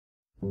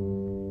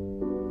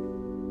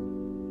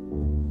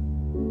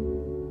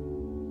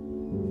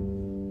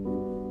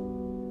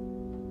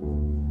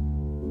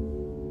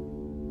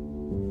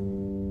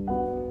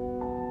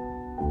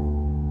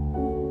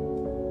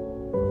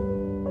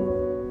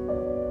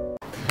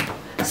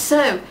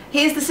So,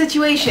 here's the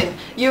situation.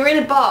 You're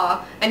in a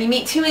bar and you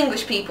meet two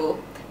English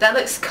people. That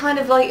looks kind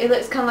of like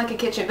a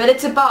kitchen, but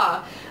it's a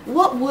bar.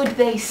 What would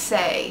they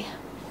say?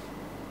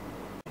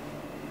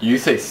 You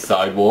say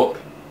sidewalk?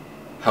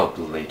 How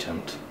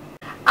blatant.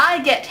 I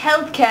get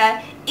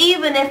healthcare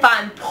even if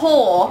I'm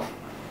poor.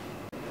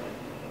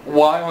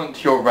 Why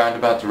aren't your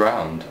roundabouts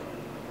round?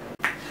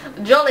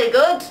 Jolly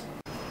good.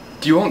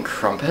 Do you want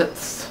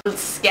crumpets?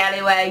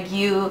 Scallywag,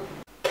 you.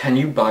 Can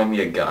you buy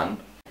me a gun?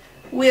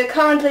 We are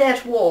currently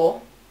at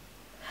war.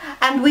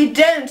 And we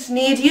don't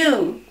need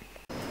you.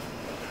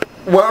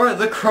 Where are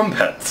the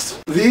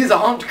crumpets? These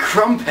aren't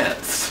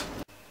crumpets!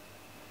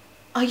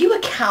 Are you a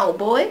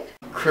cowboy?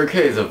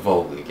 Croquet is a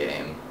vulgar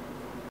game.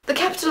 The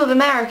capital of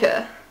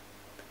America.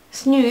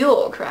 It's New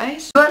York,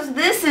 right? But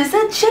this is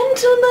a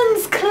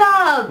gentleman's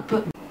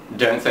club.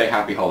 Don't say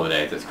happy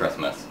holidays, it's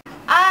Christmas.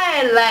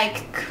 I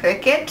like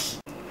cricket.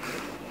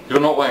 You're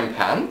not wearing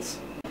pants?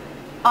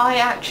 I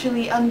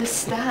actually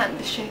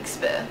understand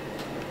Shakespeare.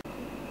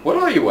 What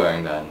are you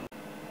wearing then?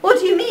 What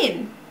do you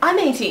mean? I'm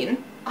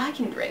 18. I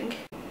can drink.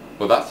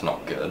 Well, that's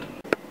not good.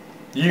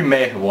 You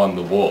may have won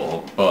the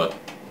war, but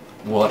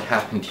what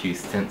happened to you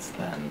since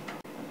then?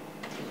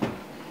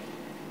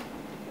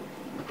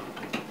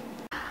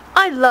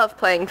 I love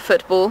playing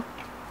football.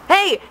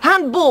 Hey,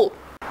 handball!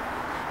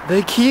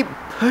 They keep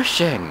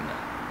pushing.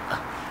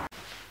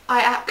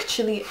 I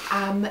actually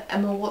am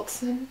Emma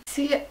Watson.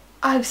 See,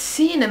 I've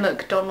seen a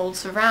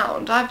McDonald's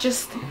around. I've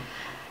just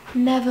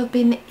never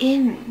been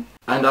in.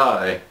 And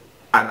I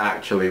am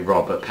actually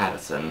Robert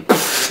Patterson.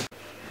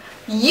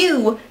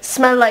 You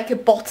smell like a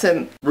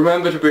bottom.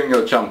 Remember to bring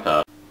your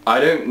jumper. I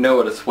don't know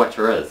what a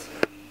sweater is.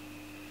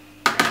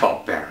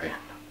 Barbarian.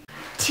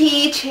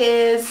 Tea,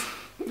 cheers.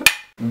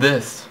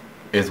 This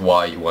is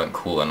why you weren't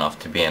cool enough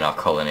to be in our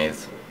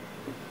colonies.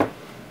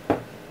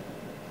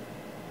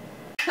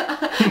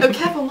 Oh,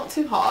 careful, not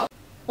too hard.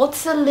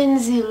 What's a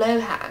Lindsay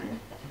Lohan?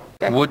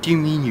 What do you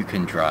mean you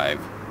can drive?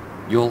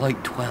 You're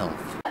like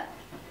 12.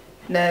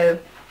 No,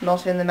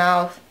 not in the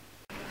mouth.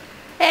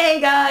 Hey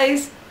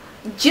guys!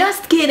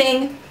 Just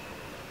kidding!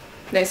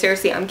 No,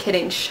 seriously, I'm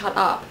kidding. Shut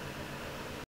up.